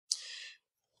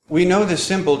We know the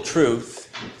simple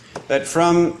truth that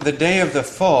from the day of the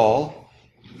fall,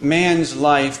 man's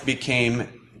life became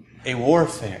a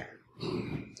warfare.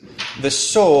 The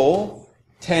soul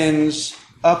tends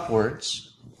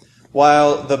upwards,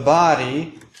 while the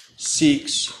body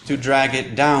seeks to drag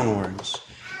it downwards.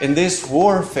 In this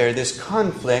warfare, this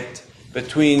conflict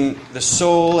between the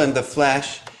soul and the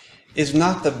flesh is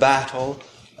not the battle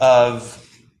of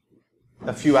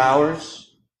a few hours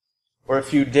or a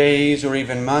few days or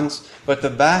even months, but the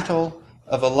battle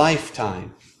of a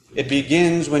lifetime. It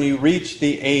begins when you reach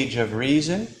the age of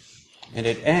reason, and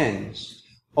it ends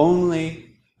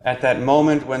only at that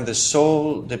moment when the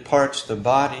soul departs the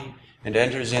body and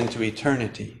enters into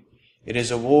eternity. It is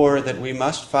a war that we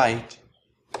must fight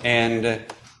and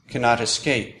cannot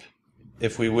escape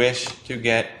if we wish to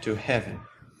get to heaven.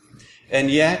 And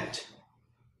yet,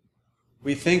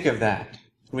 we think of that.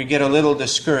 We get a little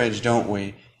discouraged, don't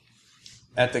we,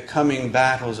 at the coming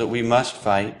battles that we must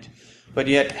fight. But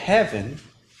yet heaven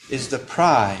is the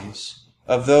prize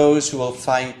of those who will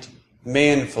fight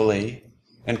manfully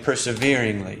and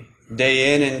perseveringly,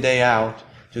 day in and day out,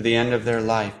 to the end of their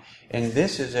life. And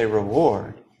this is a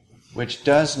reward which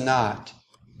does not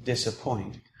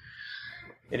disappoint.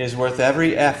 It is worth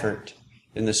every effort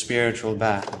in the spiritual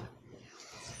battle.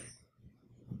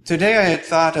 Today I had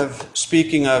thought of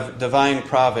speaking of divine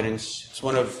providence. It's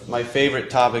one of my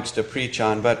favorite topics to preach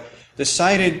on, but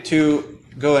decided to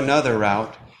go another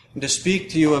route and to speak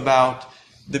to you about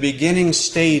the beginning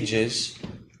stages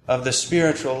of the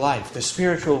spiritual life, the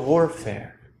spiritual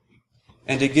warfare,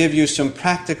 and to give you some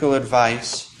practical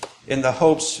advice in the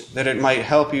hopes that it might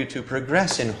help you to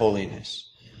progress in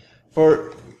holiness.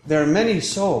 For there are many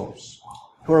souls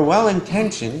who are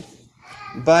well-intentioned,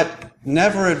 but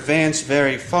never advance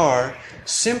very far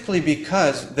simply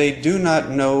because they do not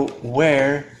know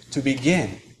where to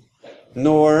begin,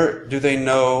 nor do they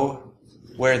know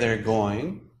where they're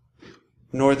going,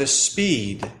 nor the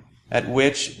speed at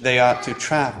which they ought to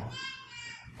travel.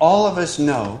 All of us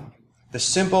know the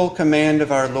simple command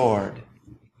of our Lord,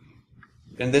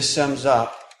 and this sums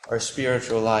up our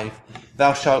spiritual life.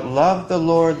 Thou shalt love the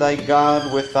Lord thy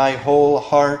God with thy whole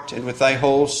heart and with thy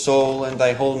whole soul and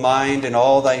thy whole mind and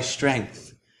all thy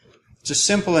strength. It's a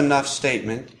simple enough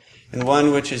statement and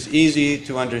one which is easy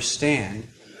to understand.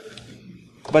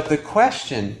 But the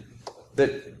question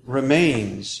that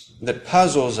remains, that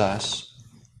puzzles us,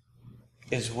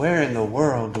 is where in the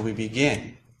world do we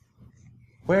begin?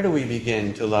 Where do we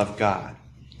begin to love God?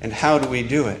 And how do we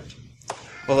do it?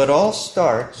 Well, it all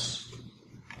starts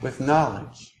with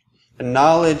knowledge. A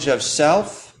knowledge of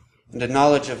self and a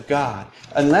knowledge of God.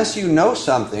 Unless you know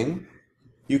something,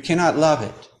 you cannot love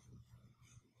it.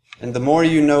 And the more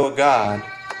you know God,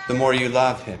 the more you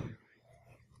love Him.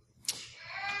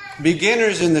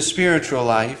 Beginners in the spiritual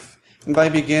life, and by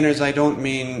beginners I don't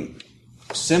mean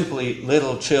simply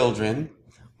little children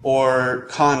or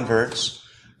converts,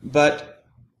 but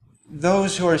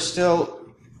those who are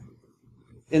still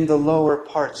in the lower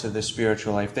parts of the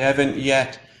spiritual life. They haven't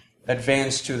yet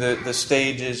advanced to the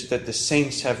stages that the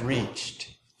saints have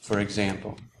reached, for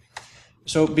example.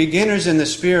 So beginners in the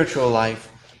spiritual life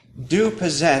do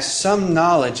possess some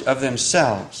knowledge of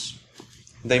themselves.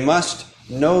 They must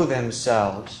know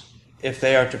themselves if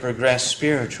they are to progress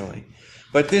spiritually.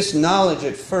 But this knowledge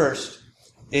at first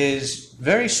is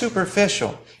very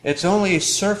superficial. It's only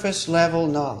surface level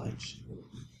knowledge.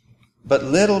 But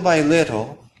little by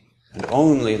little, and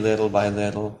only little by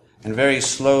little, and very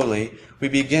slowly, we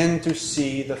begin to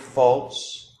see the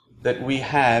faults that we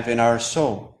have in our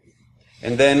soul.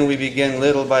 And then we begin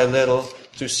little by little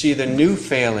to see the new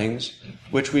failings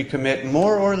which we commit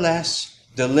more or less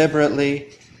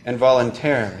deliberately and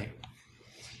voluntarily.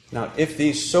 Now, if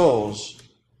these souls,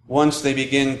 once they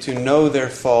begin to know their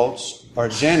faults, are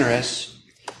generous,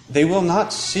 they will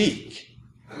not seek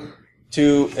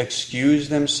to excuse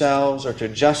themselves or to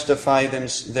justify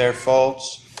their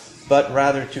faults, but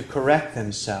rather to correct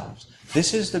themselves.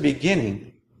 This is the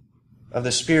beginning of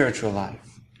the spiritual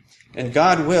life. And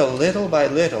God will, little by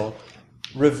little,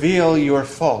 reveal your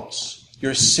faults,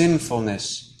 your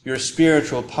sinfulness, your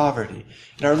spiritual poverty.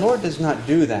 And our Lord does not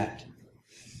do that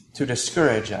to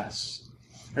discourage us.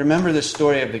 Remember the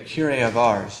story of the cure of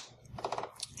Ars.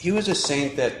 He was a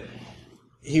saint that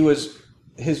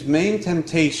his main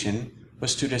temptation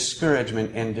was to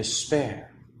discouragement and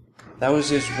despair. That was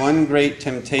his one great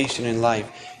temptation in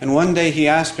life. And one day he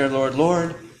asked our Lord,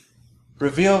 Lord,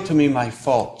 reveal to me my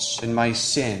faults and my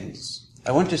sins.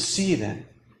 I want to see them.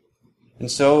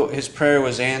 And so his prayer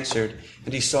was answered,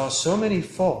 and he saw so many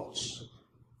faults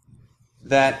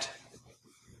that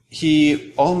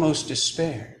he almost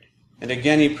despaired. And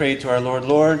again he prayed to our Lord,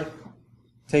 Lord,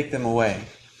 take them away.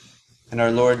 And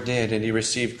our Lord did, and he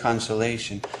received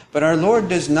consolation. But our Lord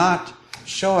does not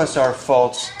show us our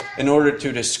faults in order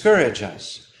to discourage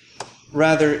us.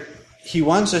 Rather, he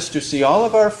wants us to see all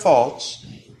of our faults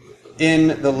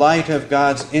in the light of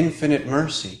God's infinite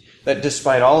mercy. That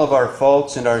despite all of our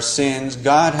faults and our sins,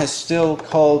 God has still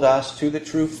called us to the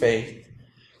true faith.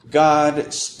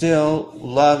 God still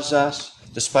loves us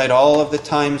despite all of the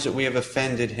times that we have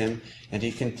offended him, and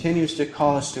he continues to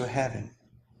call us to heaven.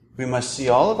 We must see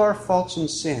all of our faults and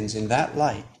sins in that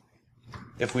light.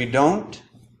 If we don't,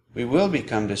 we will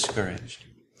become discouraged.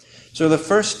 So the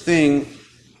first thing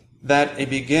that a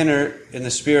beginner in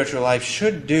the spiritual life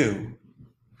should do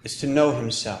is to know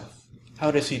himself. How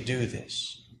does he do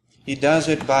this? He does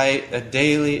it by a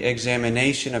daily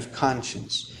examination of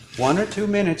conscience. 1 or 2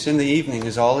 minutes in the evening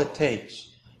is all it takes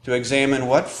to examine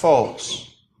what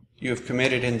faults you have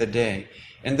committed in the day.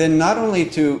 And then not only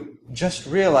to just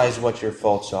realize what your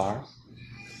faults are,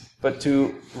 but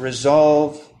to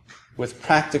resolve with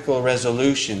practical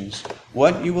resolutions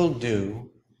what you will do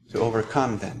to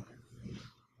overcome them.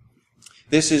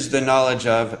 This is the knowledge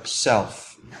of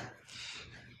self.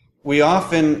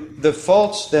 The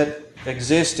faults that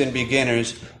exist in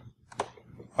beginners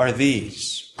are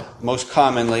these, most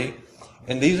commonly,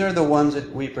 and these are the ones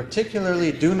that we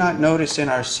particularly do not notice in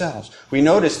ourselves. We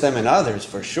notice them in others,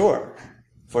 for sure,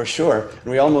 and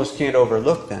we almost can't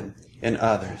overlook them in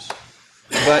others.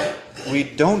 But we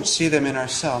don't see them in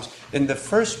ourselves. And the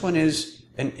first one is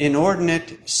an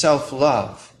inordinate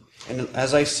self-love. And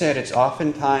as I said, it's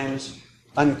oftentimes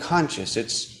unconscious.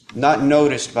 It's not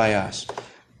noticed by us.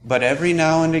 But every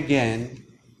now and again,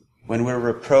 when we're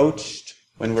reproached,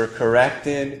 when we're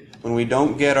corrected, when we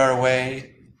don't get our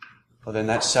way, well, then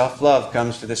that self-love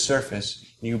comes to the surface.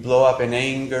 You blow up in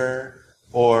anger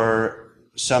or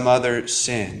some other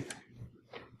sin.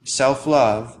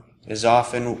 Self-love is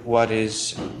often what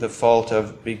is the fault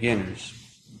of beginners.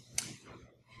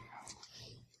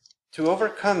 To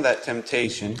overcome that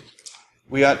temptation,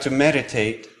 we ought to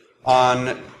meditate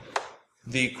on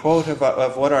the quote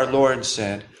of what our Lord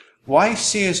said, "Why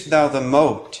seest thou the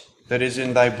mote that is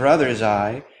in thy brother's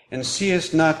eye, and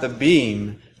seest not the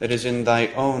beam that is in thy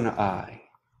own eye?"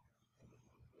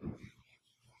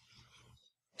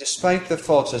 Despite the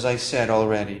faults, as I said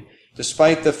already,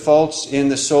 despite the faults in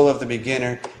the soul of the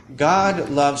beginner, God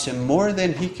loves him more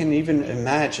than he can even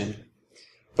imagine.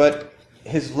 But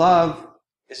his love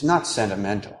is not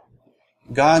sentimental.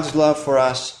 God's love for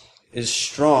us is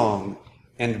strong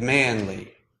and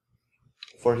manly,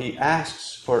 for he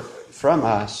asks from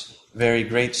us very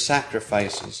great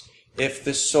sacrifices if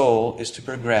the soul is to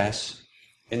progress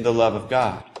in the love of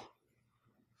God.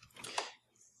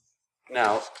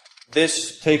 Now,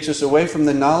 this takes us away from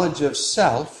the knowledge of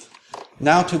self,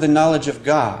 now to the knowledge of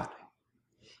God.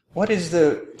 What is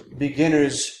the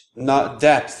beginner's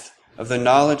depth of the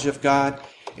knowledge of God?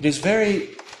 It is very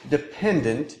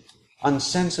dependent on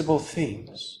sensible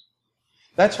things.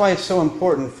 That's why it's so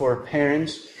important for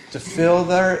parents to fill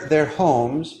their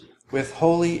homes with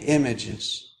holy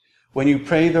images. When you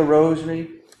pray the rosary,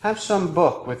 have some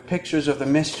book with pictures of the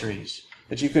mysteries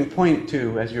that you can point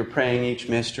to as you're praying each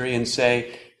mystery and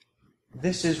say,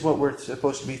 this is what we're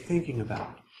supposed to be thinking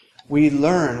about. We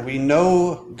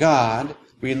know God,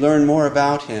 we learn more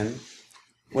about him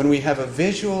when we have a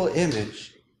visual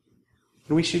image,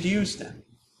 and we should use them.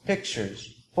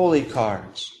 Pictures, holy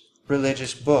cards,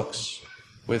 religious books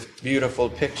with beautiful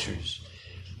pictures.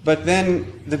 But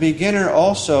then the beginner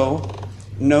also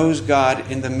knows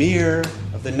God in the mirror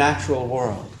of the natural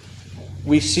world.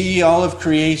 We see all of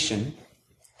creation,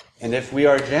 and if we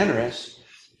are generous,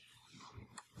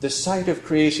 the sight of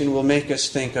creation will make us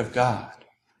think of God.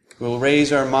 We'll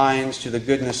raise our minds to the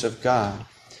goodness of God.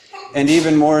 And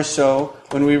even more so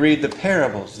when we read the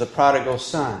parables, the prodigal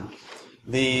son,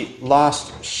 the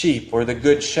lost sheep, or the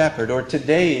good shepherd, or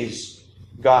today's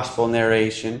gospel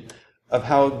narration of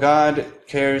how God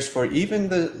cares for even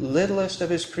the littlest of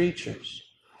his creatures.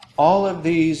 All of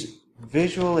these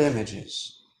visual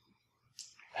images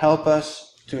help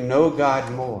us to know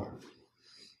God more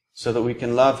so that we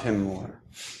can love him more.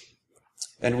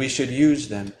 And we should use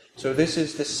them. So this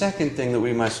is the second thing that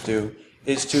we must do,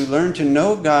 is to learn to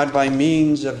know God by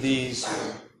means of these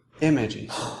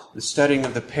images, the studying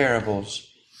of the parables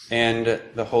and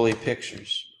the holy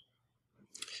pictures.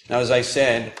 Now, as I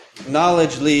said,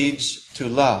 knowledge leads to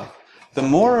love. The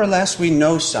more or less we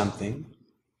know something,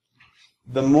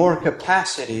 the more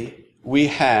capacity we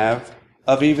have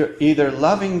of either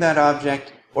loving that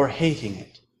object or hating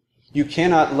it. You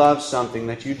cannot love something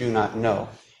that you do not know,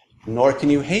 nor can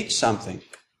you hate something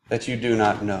that you do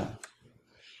not know.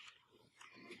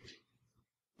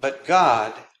 But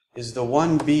God is the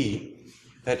one being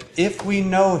that if we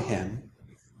know him,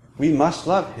 we must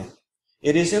love him.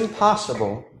 It is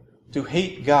impossible to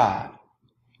hate God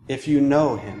if you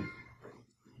know him.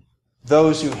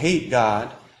 Those who hate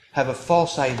God have a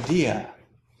false idea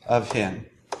of him.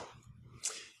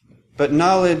 But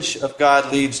knowledge of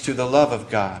God leads to the love of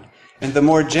God. And the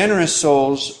more generous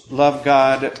souls love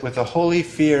God with a holy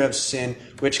fear of sin,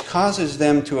 which causes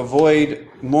them to avoid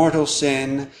mortal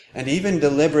sin and even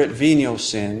deliberate venial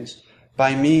sins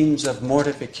by means of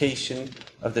mortification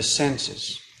of the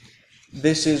senses.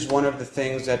 This is one of the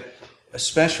things that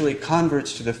especially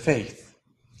converts to the faith.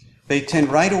 They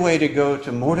tend right away to go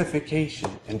to mortification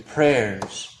and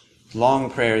prayers, long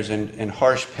prayers and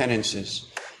harsh penances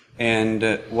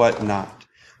and whatnot.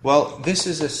 Well, this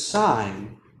is a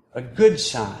sign, a good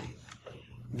sign,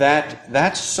 that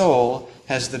that soul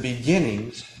has the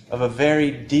beginnings of a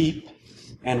very deep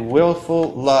and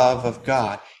willful love of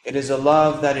God. It is a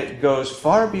love that it goes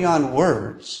far beyond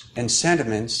words and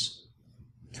sentiments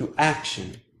to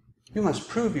action. You must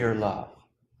prove your love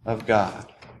of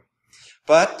God.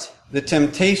 But the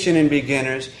temptation in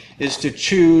beginners is to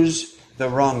choose the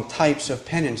wrong types of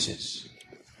penances.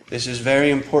 This is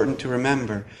very important to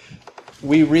remember.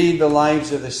 We read the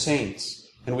lives of the saints,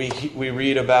 and we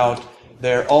read about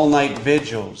their all-night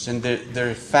vigils and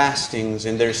their fastings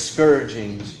and their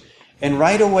scourgings. And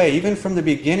right away, even from the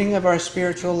beginning of our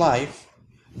spiritual life,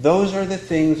 those are the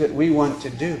things that we want to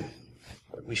do.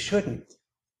 But we shouldn't.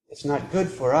 It's not good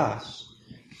for us.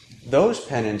 Those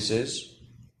penances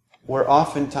were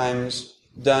oftentimes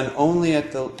done only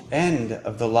at the end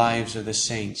of the lives of the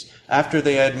saints, after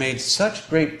they had made such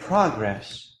great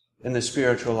progress in the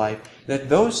spiritual life that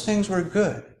those things were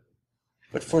good.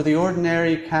 But for the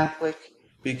ordinary Catholic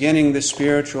beginning the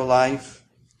spiritual life,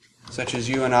 such as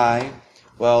you and I,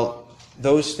 well,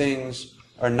 those things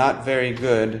are not very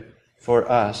good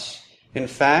for us. In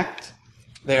fact,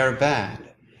 they are bad.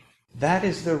 That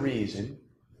is the reason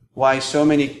why so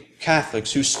many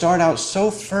Catholics who start out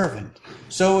so fervent,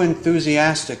 so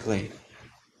enthusiastically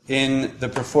in the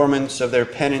performance of their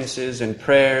penances and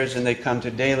prayers, and they come to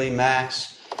daily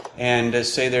Mass and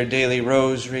say their daily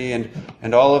rosary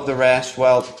and all of the rest,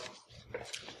 well,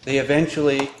 they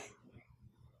eventually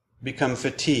become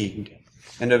fatigued,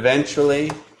 and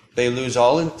eventually they lose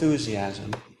all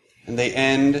enthusiasm, and they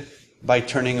end by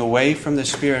turning away from the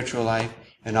spiritual life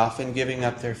and often giving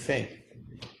up their faith.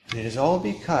 And it is all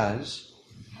because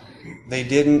they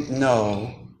didn't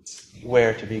know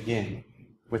where to begin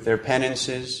with their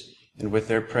penances and with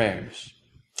their prayers.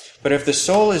 But if the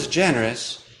soul is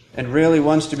generous and really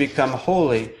wants to become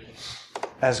holy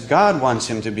as God wants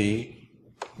him to be,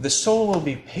 the soul will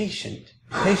be patient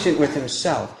with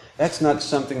himself. That's not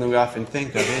something that we often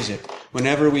think of, is it?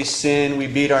 Whenever we sin, we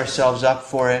beat ourselves up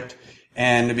for it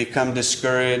and become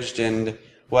discouraged and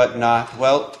whatnot.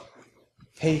 Well,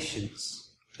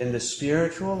 patience in the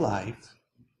spiritual life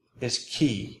is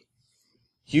key.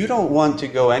 You don't want to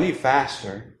go any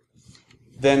faster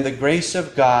than the grace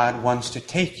of God wants to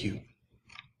take you.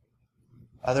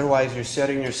 Otherwise, you're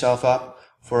setting yourself up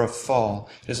for a fall.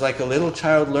 It's like a little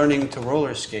child learning to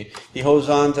roller skate. He holds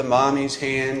on to mommy's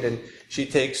hand and she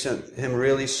takes him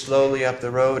really slowly up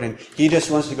the road, and he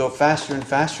just wants to go faster and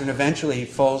faster, and eventually he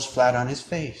falls flat on his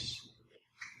face.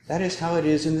 That is how it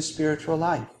is in the spiritual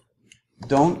life.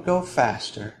 Don't go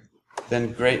faster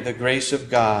than the grace of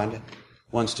God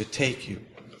wants to take you.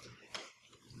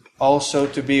 Also,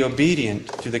 to be obedient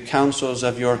to the counsels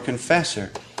of your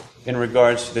confessor in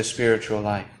regards to the spiritual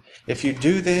life. If you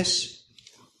do this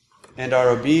and are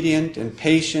obedient and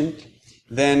patient,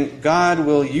 then God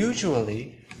will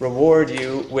usually reward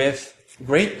you with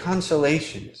great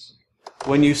consolations.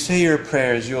 When you say your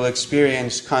prayers, you'll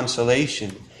experience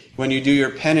consolation. When you do your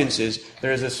penances,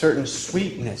 there is a certain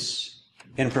sweetness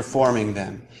in performing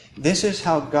them. This is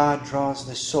how God draws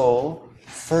the soul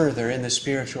further in the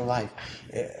spiritual life.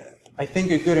 I think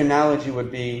a good analogy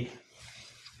would be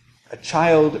a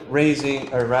parent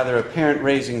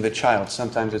raising the child.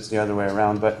 Sometimes it's the other way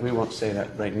around, but we won't say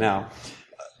that right now.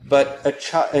 But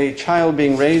a child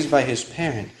being raised by his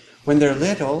parent, when they're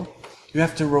little, you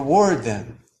have to reward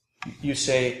them. You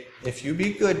say, if you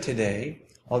be good today,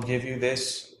 I'll give you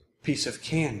this piece of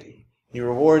candy. You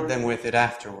reward them with it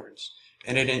afterwards.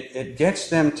 And it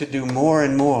gets them to do more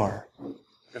and more.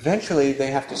 Eventually, they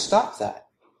have to stop that.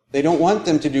 They don't want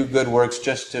them to do good works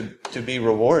just to be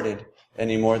rewarded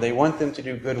anymore. They want them to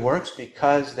do good works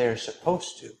because they're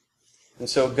supposed to. And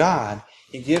so God,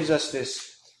 He gives us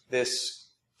this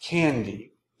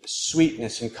candy,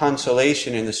 sweetness and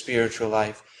consolation in the spiritual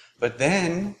life. But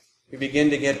then we begin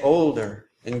to get older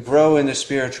and grow in the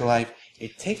spiritual life,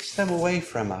 It takes them away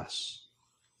from us.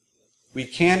 We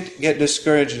can't get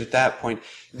discouraged at that point.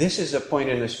 This is a point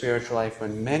in the spiritual life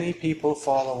when many people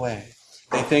fall away.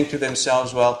 They think to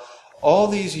themselves, well, all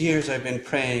these years I've been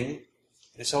praying,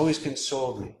 it's always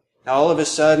consoled me. Now all of a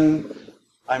sudden,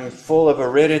 I'm full of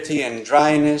aridity and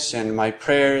dryness, and my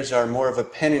prayers are more of a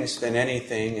penance than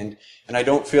anything, and I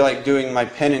don't feel like doing my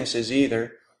penances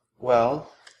either.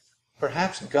 Well,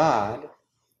 perhaps God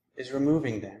is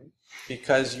removing them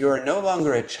because you're no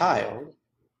longer a child,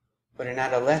 but an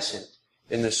adolescent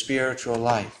in the spiritual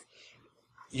life.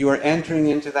 You are entering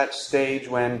into that stage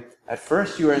when at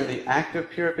first you were in the active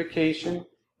purification,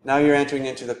 now you're entering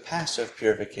into the passive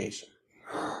purification.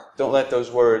 Don't let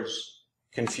those words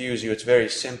confuse you. It's very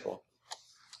simple.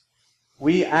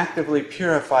 We actively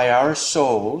purify our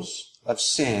souls of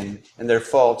sin and their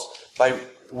faults by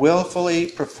willfully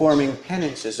performing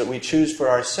penances that we choose for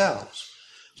ourselves.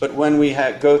 But when we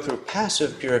go through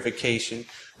passive purification,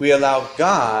 we allow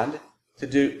God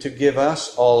to give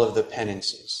us all of the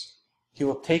penances. He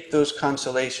will take those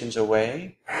consolations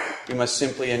away. We must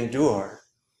simply endure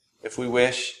if we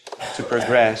wish to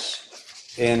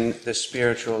progress in the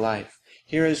spiritual life.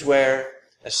 Here is where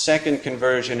a second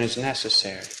conversion is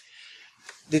necessary.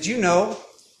 Did you know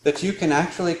that you can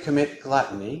actually commit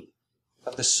gluttony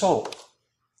of the soul?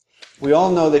 We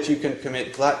all know that you can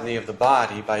commit gluttony of the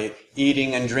body by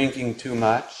eating and drinking too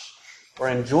much or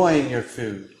enjoying your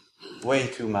food way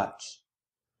too much.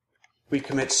 We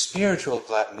commit spiritual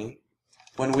gluttony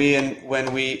when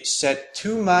we set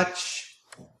too much,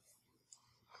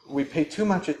 we pay too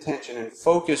much attention and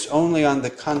focus only on the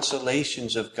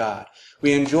consolations of God.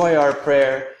 We enjoy our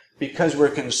prayer because we're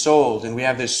consoled and we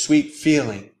have this sweet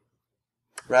feeling,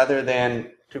 rather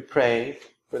than to pray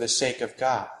for the sake of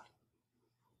God.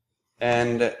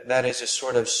 And that is a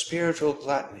sort of spiritual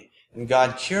gluttony. And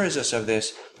God cures us of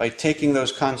this by taking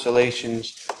those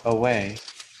consolations away.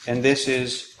 And this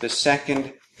is the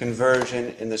second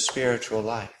conversion in the spiritual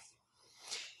life.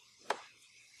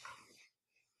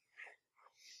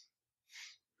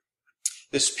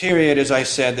 This period, as I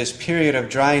said, this period of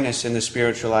dryness in the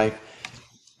spiritual life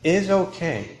is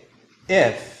okay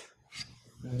if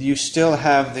you still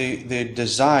have the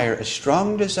desire, a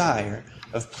strong desire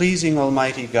of pleasing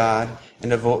Almighty God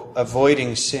and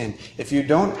avoiding sin. If you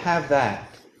don't have that,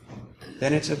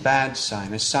 then it's a bad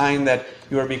sign, a sign that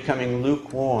you are becoming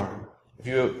lukewarm.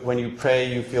 When you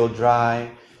pray, you feel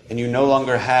dry and you no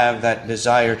longer have that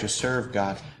desire to serve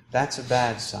God, that's a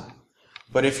bad sign.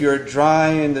 But if you're dry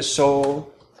in the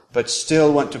soul, but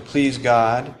still want to please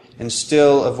God and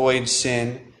still avoid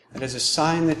sin, it is a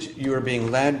sign that you are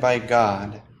being led by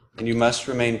God, and you must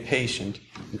remain patient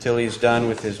until He's done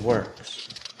with His works.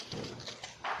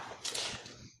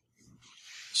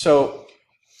 So,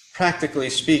 practically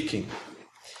speaking,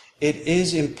 it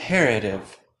is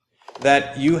imperative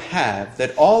that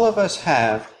that all of us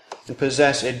have and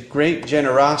possess a great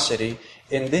generosity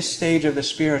in this stage of the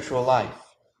spiritual life.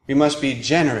 We must be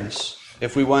generous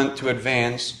if we want to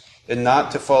advance and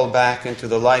not to fall back into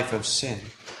the life of sin.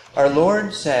 Our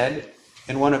Lord said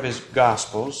in one of His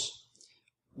Gospels,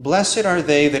 "Blessed are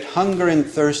they that hunger and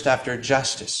thirst after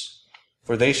justice,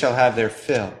 for they shall have their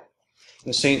fill."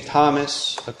 And St.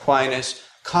 Thomas Aquinas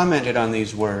commented on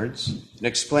these words and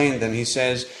explained them. He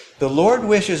says, "The Lord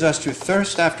wishes us to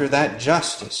thirst after that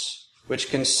justice, which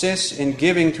consists in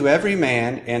giving to every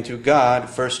man and to God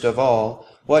first of all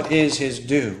what is His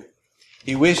due.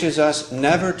 He wishes us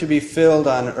never to be filled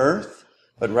on earth,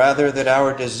 but rather that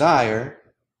our desire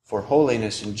for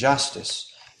holiness and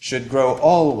justice should grow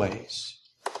always.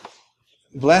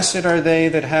 Blessed are they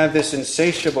that have this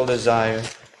insatiable desire.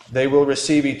 They will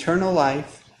receive eternal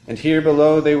life, and here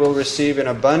below they will receive an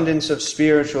abundance of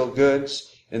spiritual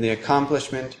goods in the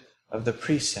accomplishment of the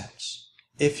precepts.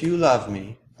 If you love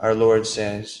me," our Lord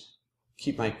says,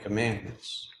 "keep my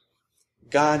commandments."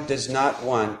 God does not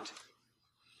want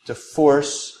to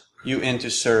force you into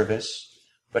service,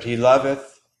 but He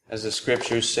loveth, as the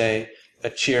Scriptures say, a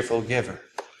cheerful giver.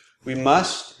 We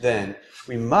must,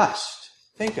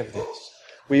 think of this,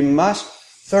 we must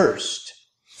thirst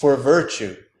for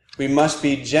virtue. We must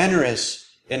be generous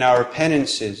in our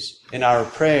penances, in our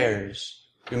prayers.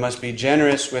 We must be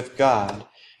generous with God.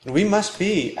 And we must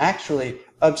be actually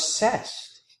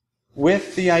obsessed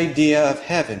with the idea of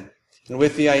heaven and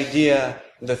with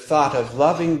the thought of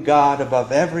loving God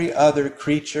above every other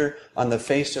creature on the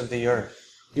face of the earth.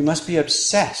 We must be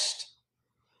obsessed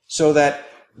so that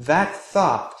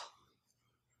thought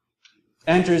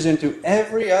enters into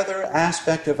every other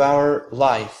aspect of our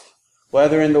life,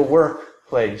 whether in the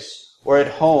workplace or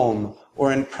at home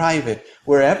or in private.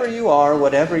 Wherever you are,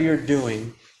 whatever you're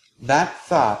doing, that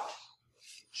thought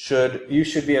you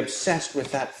should be obsessed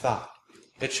with that thought.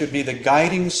 It should be the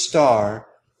guiding star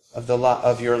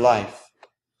of your life.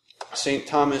 St.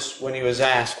 Thomas, when he was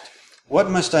asked, "What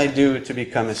must I do to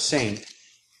become a saint?"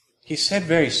 he said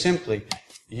very simply,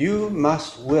 "You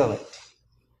must will it.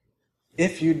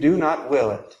 If you do not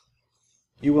will it,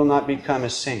 you will not become a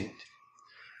saint."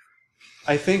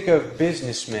 I think of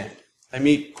businessmen. I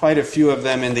meet quite a few of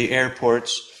them in the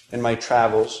airports in my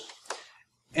travels.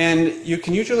 And you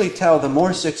can usually tell the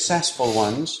more successful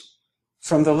ones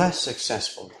from the less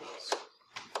successful ones.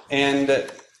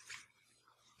 And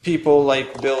people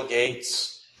like Bill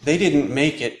Gates, they didn't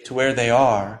make it to where they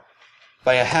are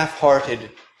by a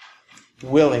half-hearted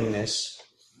willingness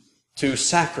to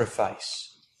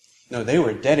sacrifice. No, they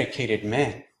were dedicated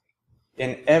men.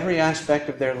 In every aspect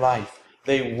of their life,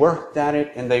 they worked at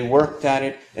it, and they worked at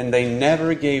it, and they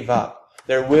never gave up.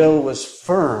 Their will was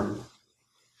firm,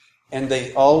 and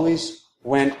they always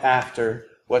went after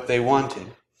what they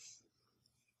wanted.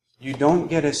 You don't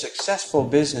get a successful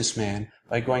businessman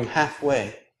by going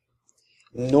halfway,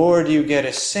 nor do you get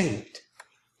a saint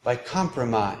by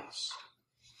compromise.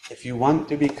 If you want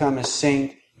to become a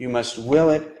saint, you must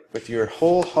will it with your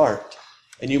whole heart,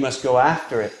 and you must go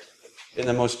after it in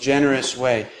the most generous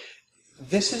way.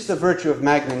 This is the virtue of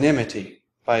magnanimity,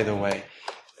 by the way.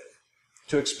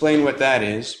 To explain what that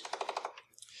is,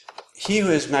 he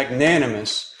who is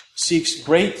magnanimous seeks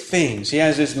great things. He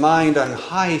has his mind on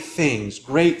high things,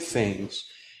 great things,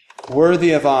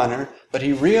 worthy of honor, but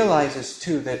he realizes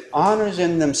too that honors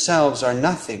in themselves are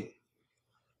nothing.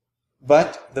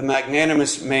 But the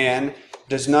magnanimous man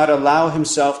does not allow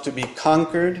himself to be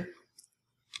conquered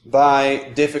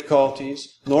by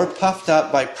difficulties, nor puffed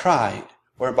up by pride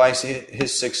or by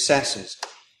his successes.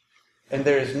 And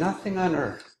there is nothing on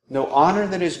earth, no honor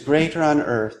that is greater on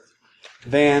earth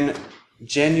than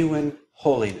genuine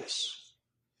holiness.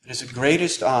 It is the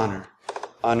greatest honor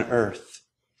on earth.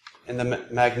 And the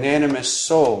magnanimous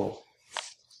soul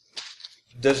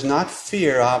does not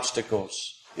fear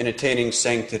obstacles in attaining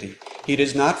sanctity. He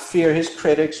does not fear his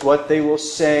critics, what they will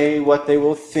say, what they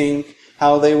will think,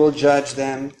 how they will judge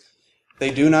them. They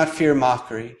do not fear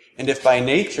mockery. And if by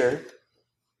nature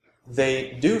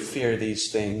they do fear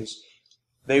these things,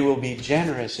 they will be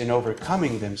generous in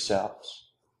overcoming themselves,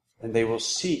 and they will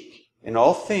seek in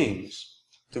all things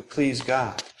to please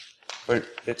God. For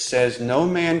it says, "No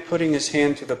man putting his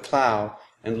hand to the plow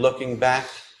and looking back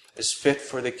is fit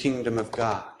for the kingdom of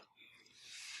God."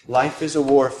 Life is a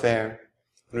warfare,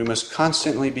 and we must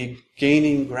constantly be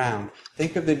gaining ground.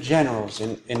 Think of the generals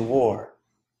in war.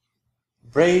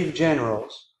 Brave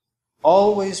generals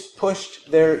always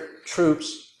pushed their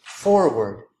troops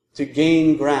forward to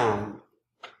gain ground.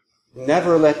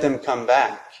 Never let them come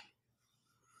back.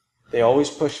 They always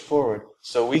pushed forward.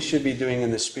 So we should be doing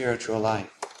in the spiritual life.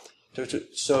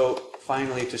 So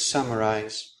finally, to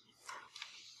summarize,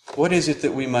 what is it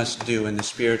that we must do in the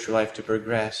spiritual life to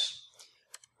progress?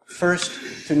 First,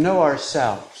 to know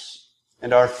ourselves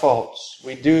and our faults.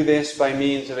 We do this by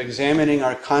means of examining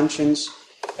our conscience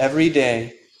every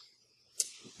day.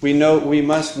 We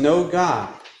must know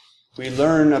God. We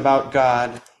learn about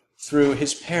God through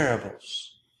his parables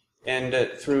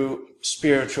and through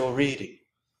spiritual reading.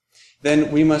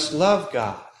 Then we must love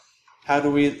God. How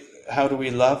do we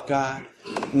love God?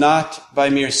 Not by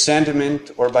mere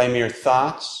sentiment or by mere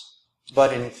thoughts,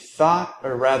 but in thought,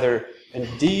 or rather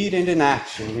in deed and in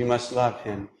action, we must love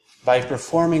him by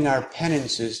performing our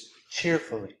penances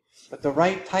cheerfully, but the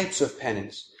right types of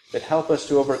penance that help us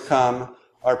to overcome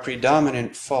our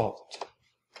predominant fault.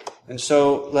 And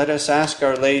so let us ask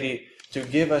Our Lady to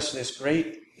give us this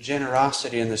great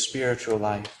generosity in the spiritual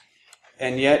life.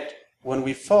 And yet, when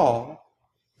we fall,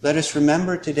 let us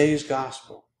remember today's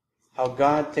gospel, how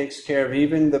God takes care of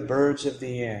even the birds of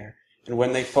the air. And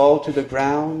when they fall to the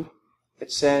ground,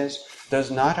 it says,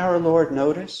 does not our Lord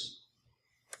notice?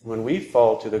 When we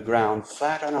fall to the ground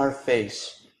flat on our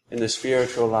face in the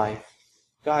spiritual life,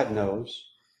 God knows,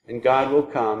 and God will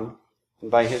come,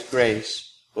 and by his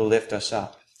grace will lift us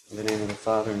up. In the name of the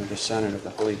Father, and of the Son, and of the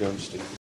Holy Ghost. Amen.